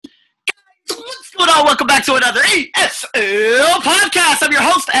Hello, welcome back to another ESL podcast. I'm your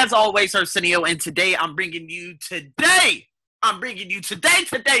host, as always, Arsenio, and today I'm bringing you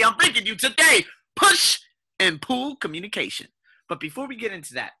push and pull communication. But before we get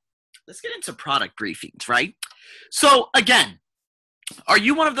into that, let's get into product briefings, right? So again, are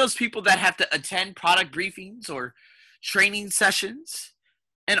you one of those people that have to attend product briefings or training sessions?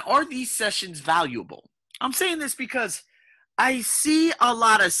 And are these sessions valuable? I'm saying this because I see a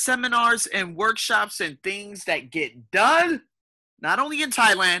lot of seminars and workshops and things that get done, not only in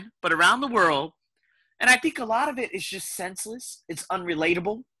Thailand, but around the world. And I think a lot of it is just senseless. It's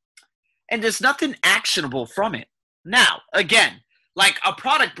unrelatable. And there's nothing actionable from it. Now, again, like a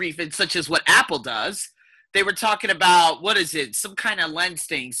product briefing such as what Apple does, they were talking about, some kind of lens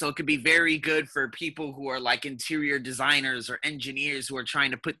thing. So it could be very good for people who are like interior designers or engineers who are trying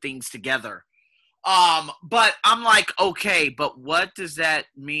to put things together. But I'm like, okay, but what does that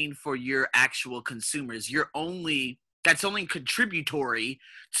mean for your actual consumers? That's only contributory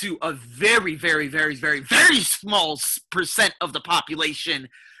to a very, very, very, very, very small percent of the population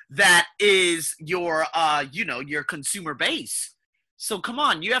that is your consumer base. So come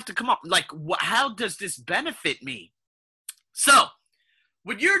on, you have to come up, like, how does this benefit me? So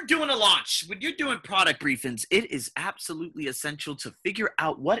when you're doing a launch, when you're doing product briefings, it is absolutely essential to figure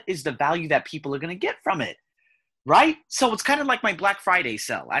out what is the value that people are going to get from it, right? So it's kind of like my Black Friday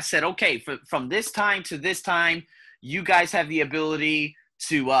sale. I said, okay, from this time to this time, you guys have the ability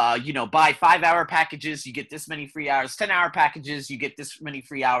to, buy 5-hour packages. You get this many free hours. 10-hour packages, you get this many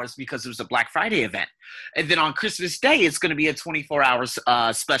free hours because it was a Black Friday event. And then on Christmas Day, it's going to be a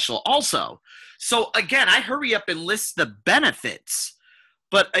 24-hour special also. So again, I hurry up and list the benefits.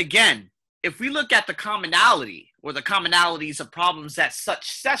 But again, if we look at the commonality or the commonalities of problems at such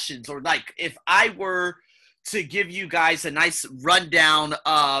sessions, or like if I were to give you guys a nice rundown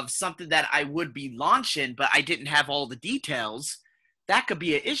of something that I would be launching, but I didn't have all the details, that could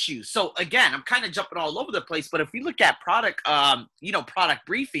be an issue. So again, I'm kind of jumping all over the place, but if we look at product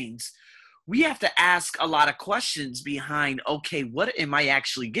briefings, we have to ask a lot of questions behind, okay, what am I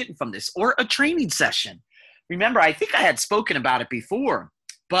actually getting from this? Or a training session. Remember, I think I had spoken about it before.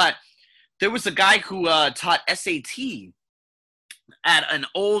 But there was a guy who taught SAT at an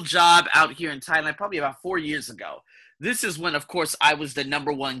old job out here in Thailand, probably about 4 years ago. This is when, of course, I was the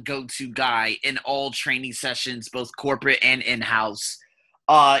number one go-to guy in all training sessions, both corporate and in-house.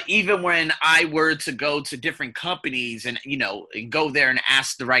 Even when I were to go to different companies and go there and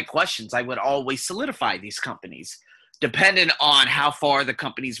ask the right questions, I would always solidify these companies, depending on how far the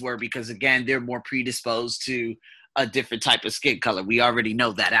companies were, because, again, they're more predisposed to a different type of skin color. We already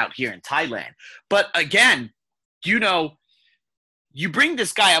know that out here in Thailand. But again, you bring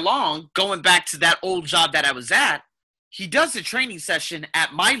this guy along, going back to that old job that I was at, he does a training session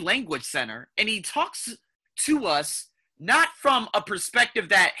at my language center, and he talks to us not from a perspective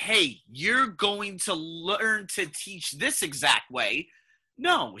that, hey, you're going to learn to teach this exact way.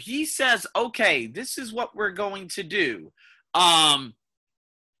 No, he says, okay, this is what we're going to do.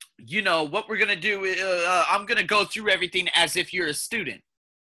 What we're going to do, I'm going to go through everything as if you're a student.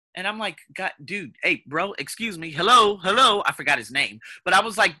 And I'm like, God, dude, hey, bro, excuse me. Hello. I forgot his name. But I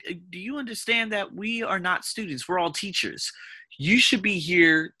was like, do you understand that we are not students? We're all teachers. You should be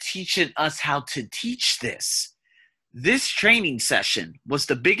here teaching us how to teach this. This training session was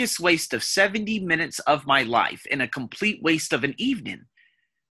the biggest waste of 70 minutes of my life and a complete waste of an evening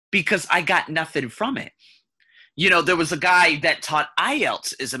because I got nothing from it. There was a guy that taught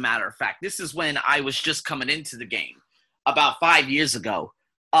IELTS, as a matter of fact. This is when I was just coming into the game about 5 years ago.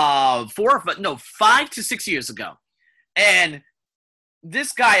 5 to 6 years ago. And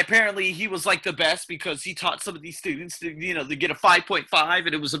this guy, apparently, he was like the best because he taught some of these students to get a 5.5,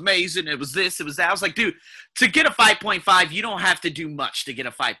 and it was amazing. It was this, it was that. I was like, dude, to get a 5.5, you don't have to do much to get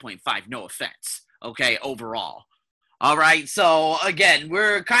a 5.5. No offense, okay, overall. All right, so again,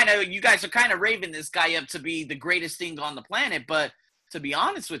 you guys are kind of raving this guy up to be the greatest thing on the planet, but to be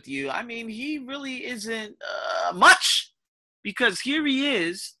honest with you, I mean, he really isn't much, because here he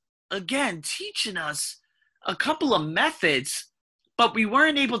is, again, teaching us a couple of methods, but we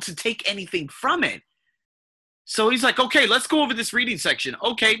weren't able to take anything from it. So he's like, okay, let's go over this reading section.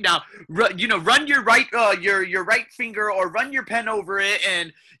 Okay, now, run your right finger or run your pen over it,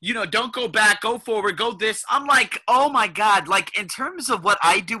 and, don't go back, go forward, go this. I'm like, oh my God, like in terms of what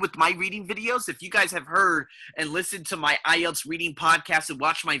I do with my reading videos, if you guys have heard and listened to my IELTS reading podcast and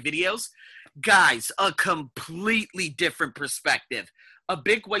watch my videos, guys, a completely different perspective. A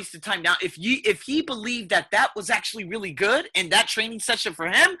big waste of time. Now, if he believed that was actually really good and that training session for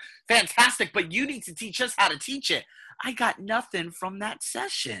him, fantastic, but you need to teach us how to teach it. I got nothing from that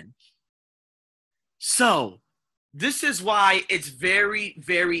session. So this is why it's very,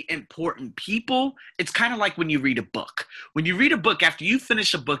 very important. People, it's kind of like when you read a book. When you read a book, after you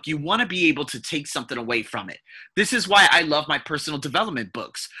finish a book, you want to be able to take something away from it. This is why I love my personal development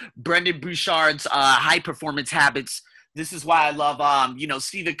books. Brendon Burchard's High Performance Habits. This is why I love,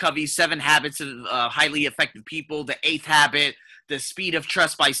 Stephen Covey's 7 Habits of Highly Effective People, The 8th Habit, The Speed of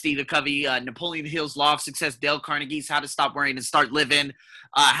Trust by Stephen Covey, Napoleon Hill's Law of Success, Dale Carnegie's How to Stop Worrying and Start Living,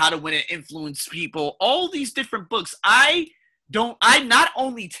 How to Win and Influence People, all these different books. I not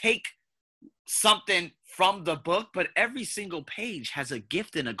only take something from the book, but every single page has a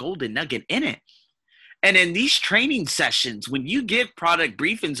gift and a golden nugget in it. And in these training sessions, when you give product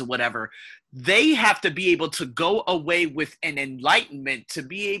briefings or whatever, they have to be able to go away with an enlightenment to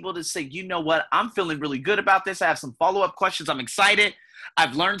be able to say, you know what, I'm feeling really good about this. I have some follow-up questions. I'm excited.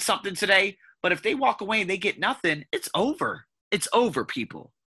 I've learned something today. But if they walk away and they get nothing, it's over. It's over,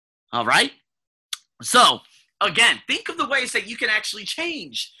 people. All right? So, again, think of the ways that you can actually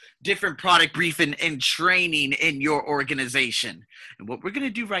change different product briefing and training in your organization. And what we're going to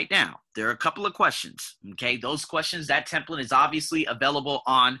do right now, there are a couple of questions, okay? Those questions, that template is obviously available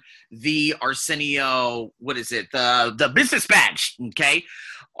on the Arsenio, the business badge, okay?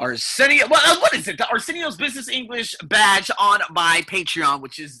 Arsenio, what is it? The Arsenio's Business English badge on my Patreon,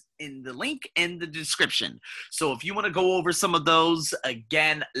 which is in the link in the description. So if you want to go over some of those,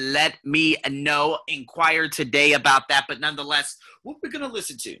 again, let me know. Inquire today about that. But nonetheless, what we're going to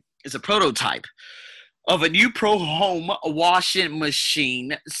listen to is a prototype of a new Pro Home washing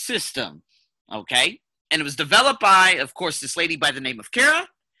machine system, okay? And it was developed by, of course, this lady by the name of Kara,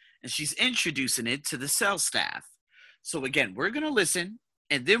 and she's introducing it to the sales staff. So again, we're going to listen,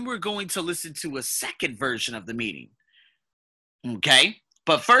 and then we're going to listen to a second version of the meeting, okay?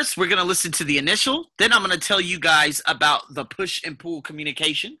 But first, we're going to listen to the initial. Then I'm going to tell you guys about the push and pull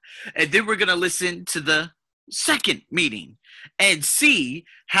communication. And then we're going to listen to the second meeting and see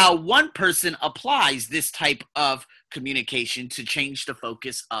how one person applies this type of communication to change the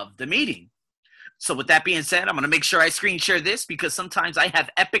focus of the meeting. So with that being said, I'm going to make sure I screen share this because sometimes I have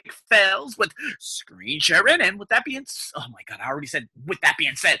epic fails with screen sharing. And with that being, oh my God, I already said, with that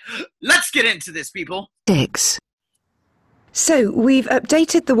being said, let's get into this, people. 6. So we've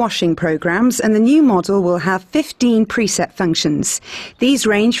updated the washing programs and the new model will have 15 preset functions. These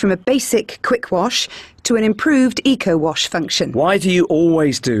range from a basic quick wash to an improved eco wash function. Why do you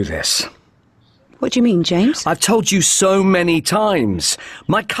always do this? What do you mean, James? I've told you so many times.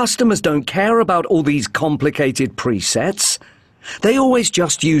 My customers don't care about all these complicated presets. They always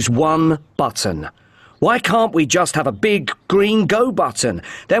just use one button. Why can't we just have a big green go button?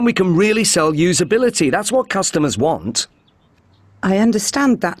 Then we can really sell usability. That's what customers want. I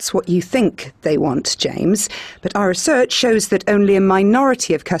understand that's what you think they want, James, but our research shows that only a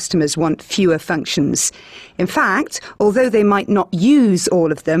minority of customers want fewer functions. In fact, although they might not use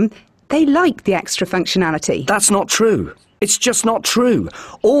all of them, they like the extra functionality. That's not true. It's just not true.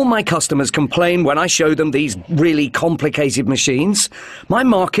 All my customers complain when I show them these really complicated machines. My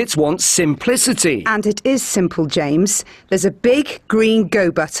markets want simplicity. And it is simple, James. There's a big green go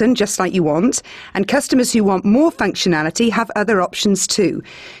button, just like you want, and customers who want more functionality have other options too.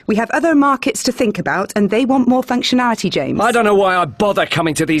 We have other markets to think about, and they want more functionality, James. I don't know why I bother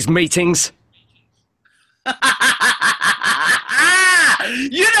coming to these meetings.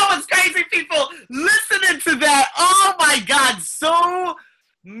 You know what's crazy, people? Listening to that, oh my God, so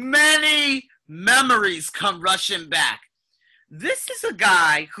many memories come rushing back. This is a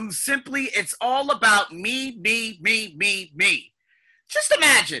guy who simply, it's all about me, me, me, me, me. Just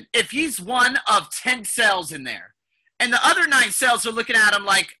imagine if he's one of 10 cells in there, and the other 9 cells are looking at him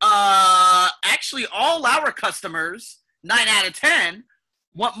like, actually all our customers, 9 out of 10,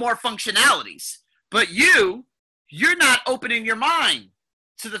 want more functionalities. But you're not opening your mind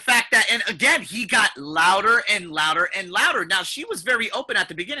to the fact that, and again, he got louder and louder and louder. Now, she was very open at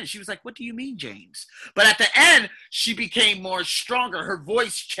the beginning. She was like, what do you mean, James? But at the end, she became more stronger. Her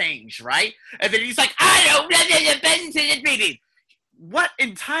voice changed, right? And then he's like, I don't have been to this meeting. What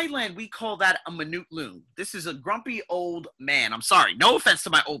in Thailand, we call that a minute loon. This is a grumpy old man. I'm sorry. No offense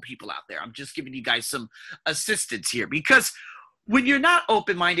to my old people out there. I'm just giving you guys some assistance here because when you're not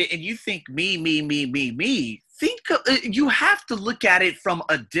open-minded and you think me, you have to look at it from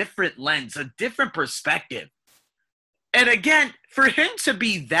a different lens, a different perspective. And again, for him to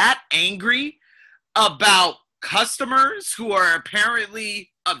be that angry about customers who are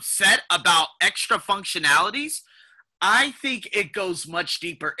apparently upset about extra functionalities, I think it goes much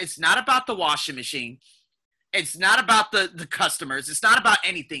deeper. It's not about the washing machine. It's not about the customers. It's not about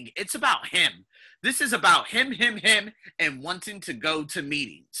anything. It's about him. This is about him, and wanting to go to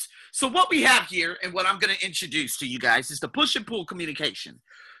meetings. So what we have here and what I'm going to introduce to you guys is the push and pull communication.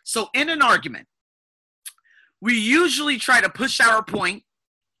 So in an argument, we usually try to push our point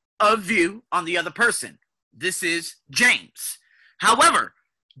of view on the other person. This is James. However,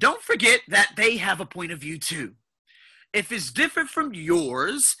 don't forget that they have a point of view too. If it's different from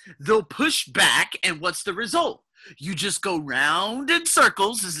yours, they'll push back, and what's the result? You just go round in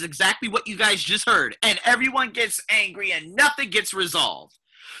circles. This is exactly what you guys just heard. And everyone gets angry and nothing gets resolved.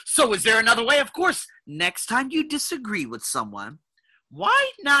 So is there another way? Of course, next time you disagree with someone,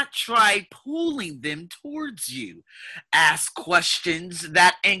 why not try pulling them towards you? Ask questions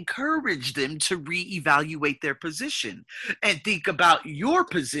that encourage them to reevaluate their position and think about your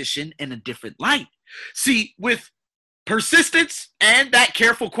position in a different light. See, with persistence and that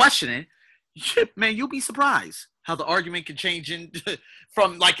careful questioning, man, you'll be surprised how the argument can change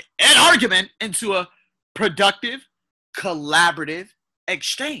from like an argument into a productive, collaborative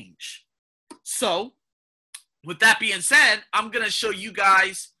exchange. So, with that being said, I'm going to show you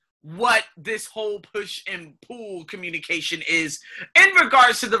guys what this whole push and pull communication is in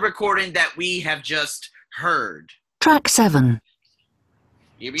regards to the recording that we have just heard. Track 7.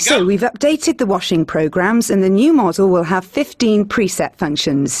 Here we go. So we've updated the washing programs, and the new model will have 15 preset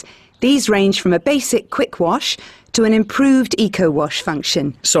functions. These range from a basic quick wash to an improved eco wash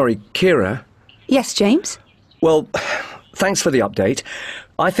function. Sorry, Kira? Yes, James? Well, thanks for the update.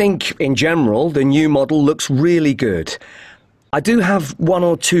 I think, in general, the new model looks really good. I do have one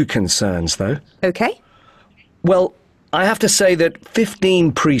or two concerns, though. Okay. Well, I have to say that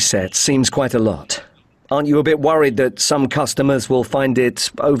 15 presets seems quite a lot. Aren't you a bit worried that some customers will find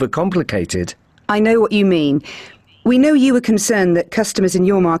it overcomplicated? I know what you mean. We know you were concerned that customers in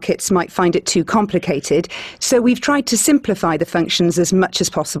your markets might find it too complicated, so we've tried to simplify the functions as much as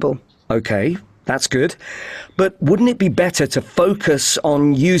possible. Okay, that's good. But wouldn't it be better to focus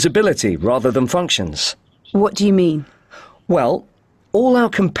on usability rather than functions? What do you mean? Well, all our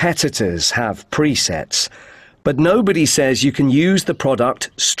competitors have presets, but nobody says you can use the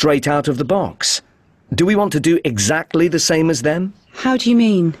product straight out of the box. Do we want to do exactly the same as them? How do you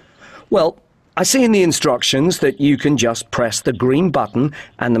mean? Well, I see in the instructions that you can just press the green button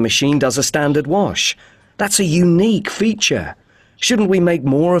and the machine does a standard wash. That's a unique feature. Shouldn't we make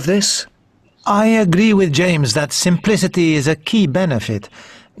more of this? I agree with James that simplicity is a key benefit.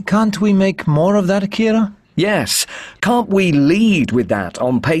 Can't we make more of that, Kira? Yes. Can't we lead with that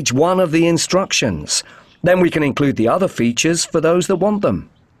on page 1 of the instructions? Then we can include the other features for those that want them.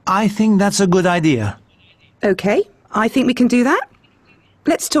 I think that's a good idea. Okay, I think we can do that.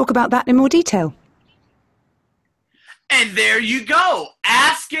 Let's talk about that in more detail. And there you go,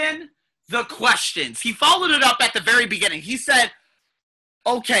 asking the questions. He followed it up at the very beginning. He said,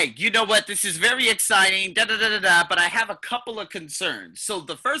 okay, you know what, this is very exciting, but I have a couple of concerns. So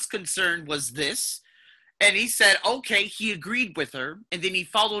the first concern was this, and he said, okay, he agreed with her, and then he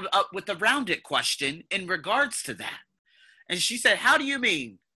followed up with a rounded question in regards to that. And she said, how do you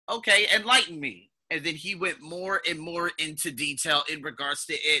mean? Okay, enlighten me. And then he went more and more into detail in regards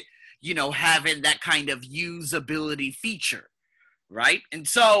to it, you know, having that kind of usability feature, right? And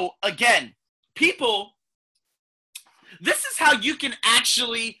so, again, people, this is how you can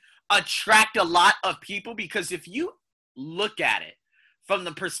actually attract a lot of people, because if you look at it from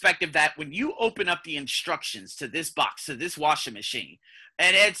the perspective that when you open up the instructions to this box, to this washing machine,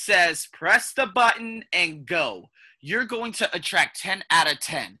 and it says press the button and go, you're going to attract 10 out of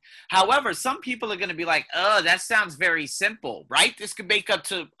 10. However, some people are going to be like, oh, that sounds very simple, right? This could make up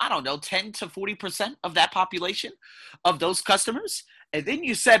to, I don't know, 10 to 40% of that population of those customers. And then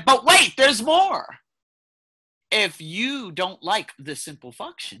you said, but wait, there's more. If you don't like the simple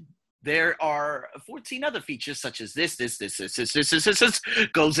function, there are 14 other features such as this,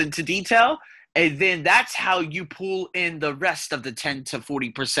 goes into detail. And then that's how you pull in the rest of the 10 to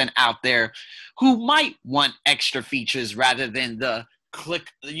 40% out there who might want extra features rather than the click,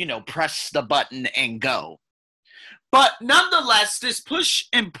 you know, press the button and go. But nonetheless, this push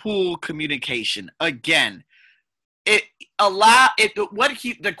and pull communication, again, the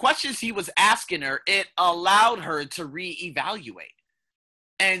questions he was asking her, it allowed her to reevaluate.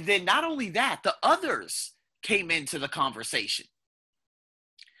 And then not only that, the others came into the conversation.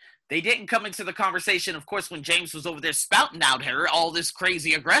 They didn't come into the conversation, of course, when James was over there spouting out her all this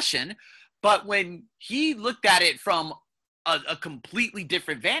crazy aggression. But when he looked at it from a completely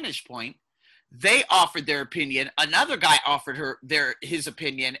different vantage point, they offered their opinion. Another guy offered her his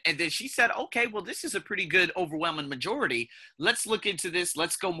opinion. And then she said, okay, well, this is a pretty good overwhelming majority. Let's look into this.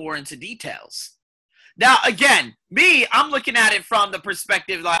 Let's go more into details. Now, again, I'm looking at it from the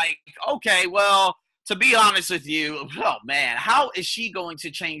perspective like, okay, well, to be honest with you, oh man, how is she going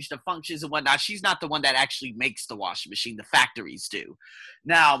to change the functions and whatnot? She's not the one that actually makes the washing machine. The factories do.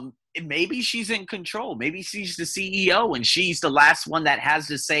 Now, maybe she's in control. Maybe she's the CEO and she's the last one that has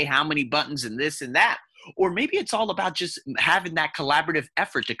to say how many buttons and this and that. Or maybe it's all about just having that collaborative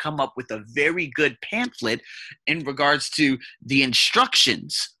effort to come up with a very good pamphlet in regards to the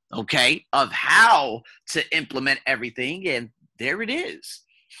instructions, okay, of how to implement everything. And there it is.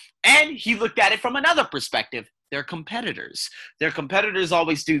 And he looked at it from another perspective. They're competitors. Their competitors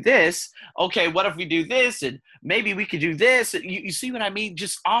always do this. Okay, what if we do this? And maybe we could do this. You see what I mean?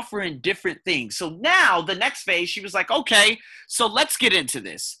 Just offering different things. So now the next phase, she was like, okay, so let's get into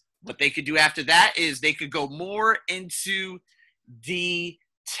this. What they could do after that is they could go more into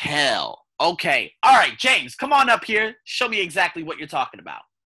detail. Okay, all right, James, come on up here. Show me exactly what you're talking about.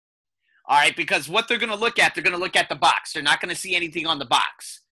 All right, because what they're going to look at the box. They're not going to see anything on the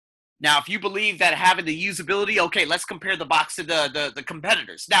box. Now, if you believe that having the usability, okay, let's compare the box to the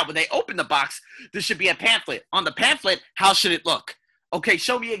competitors. Now, when they open the box, there should be a pamphlet. On the pamphlet, how should it look? Okay,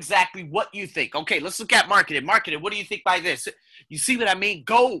 show me exactly what you think. Okay, let's look at marketing. Marketing, what do you think by this? You see what I mean?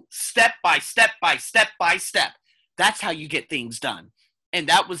 Go step by step by step by step. That's how you get things done. And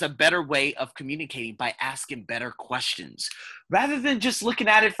that was a better way of communicating by asking better questions. Rather than just looking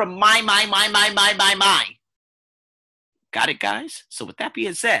at it from my. Got it, guys? So with that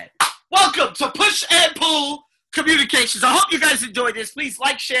being said, welcome to Push and Pull Communications. I hope you guys enjoyed this. Please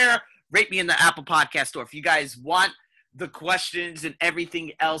like, share, rate me in the Apple Podcast Store. If you guys want the questions and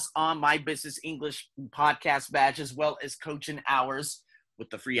everything else on my Business English podcast badge, as well as coaching hours with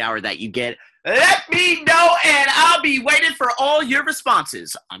the free hour that you get, let me know, and I'll be waiting for all your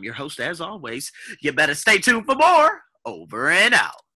responses. I'm your host, as always. You better stay tuned for more. Over and out.